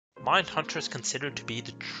Mindhunter is considered to be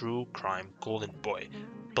the true crime golden boy,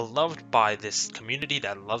 beloved by this community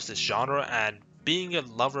that loves this genre, and being a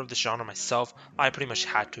lover of this genre myself, I pretty much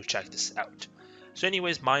had to check this out. So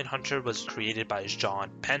anyways, Mindhunter was created by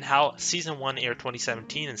John Penhall. Season 1 aired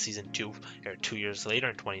 2017 and Season 2 aired 2 years later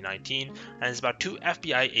in 2019, and it's about two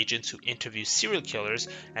FBI agents who interview serial killers,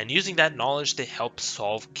 and using that knowledge they help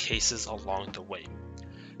solve cases along the way.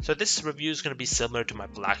 So this review is going to be similar to my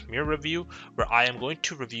Black Mirror review, where I am going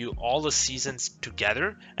to review all the seasons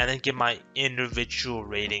together and then give my individual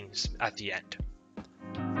ratings at the end.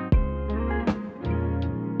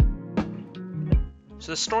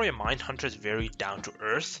 So the story of Mindhunter is very down to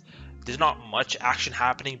earth. There's not much action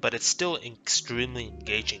happening, but it's still extremely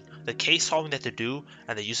engaging. The case solving that they do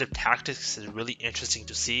and the use of tactics is really interesting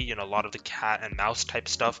to see. A lot of the cat and mouse type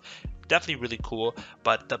stuff. Definitely really cool,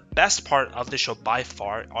 but the best part of the show by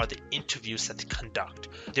far are the interviews that they conduct.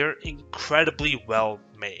 They're incredibly well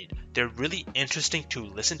made. They're really interesting to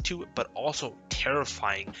listen to, but also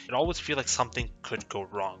terrifying. It always feels like something could go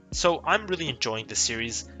wrong. So I'm really enjoying the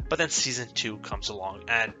series, but then season 2 comes along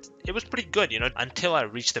and it was pretty good, until I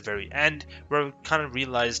reached the very end where I kind of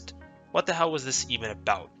realized, what the hell was this even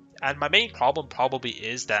about? And my main problem probably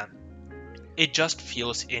is that it just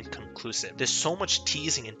feels inconclusive. There's so much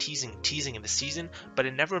teasing and teasing in the season, but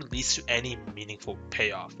it never leads to any meaningful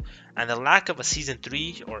payoff. And the lack of a season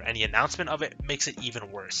 3 or any announcement of it makes it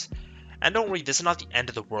even worse. And don't worry, this is not the end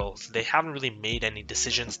of the world. They haven't really made any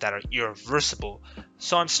decisions that are irreversible,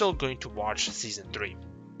 so I'm still going to watch season 3.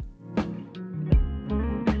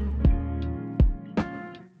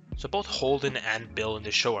 So both Holden and Bill in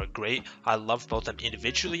the show are great. I love both them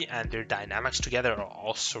individually, and their dynamics together are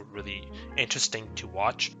also really interesting to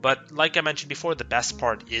watch. But like I mentioned before, the best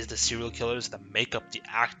part is the serial killers, the makeup, the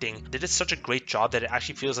acting. They did such a great job that it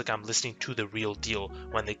actually feels like I'm listening to the real deal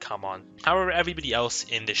when they come on. However, everybody else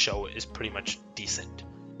in the show is pretty much decent.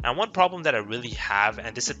 And one problem that I really have,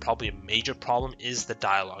 and this is probably a major problem, is the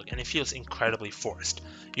dialogue, and it feels incredibly forced.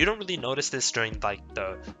 You don't really notice this during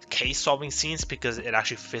the case solving scenes because it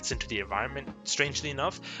actually fits into the environment, strangely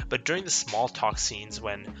enough, but during the small talk scenes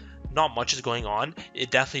when not much is going on, it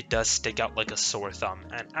definitely does stick out like a sore thumb.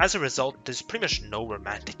 And as a result, there's pretty much no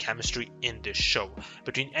romantic chemistry in this show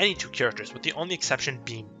between any two characters, with the only exception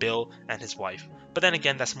being Bill and his wife. But then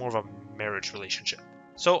again, that's more of a marriage relationship.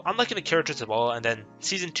 So I'm liking the characters as well, and then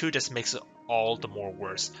season 2 just makes it all the more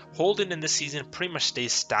worse. Holden in this season pretty much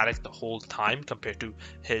stays static the whole time compared to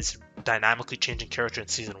his dynamically changing character in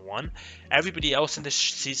season 1. Everybody else in this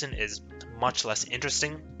season is much less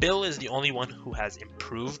interesting. Bill is the only one who has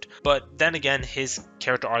improved, but then again, his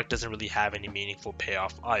character arc doesn't really have any meaningful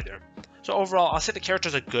payoff either. So overall, I'll say the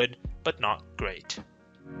characters are good, but not great.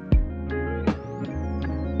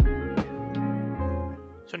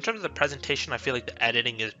 So in terms of the presentation, I feel like the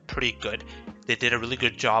editing is pretty good. They did a really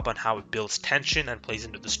good job on how it builds tension and plays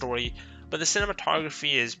into the story, but the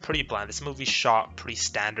cinematography is pretty bland. This movie's shot pretty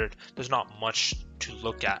standard. There's not much to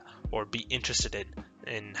look at or be interested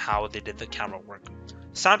in how they did the camera work.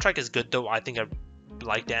 Soundtrack is good though. I think I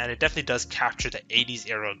liked it, and it definitely does capture the 80s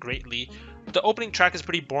era greatly. The opening track is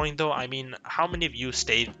pretty boring though. I mean, how many of you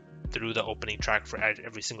stayed through the opening track for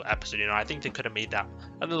every single episode? I think they could have made that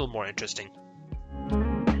a little more interesting.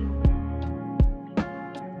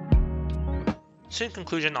 So in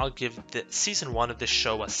conclusion, I'll give the season 1 of this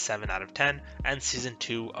show a 7 out of 10 and season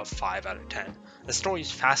 2 a 5 out of 10. The story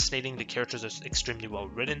is fascinating, the characters are extremely well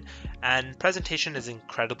written, and presentation is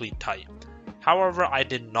incredibly tight. However, I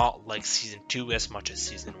did not like season 2 as much as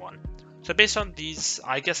season 1. So based on these,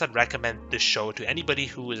 I guess I'd recommend this show to anybody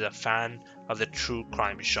who is a fan of the true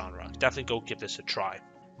crime genre. Definitely go give this a try.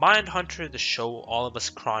 Mindhunter is the show all of us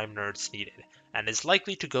crime nerds needed, and is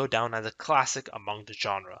likely to go down as a classic among the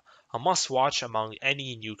genre, a must-watch among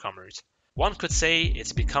any newcomers. One could say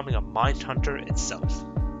it's becoming a Mindhunter itself.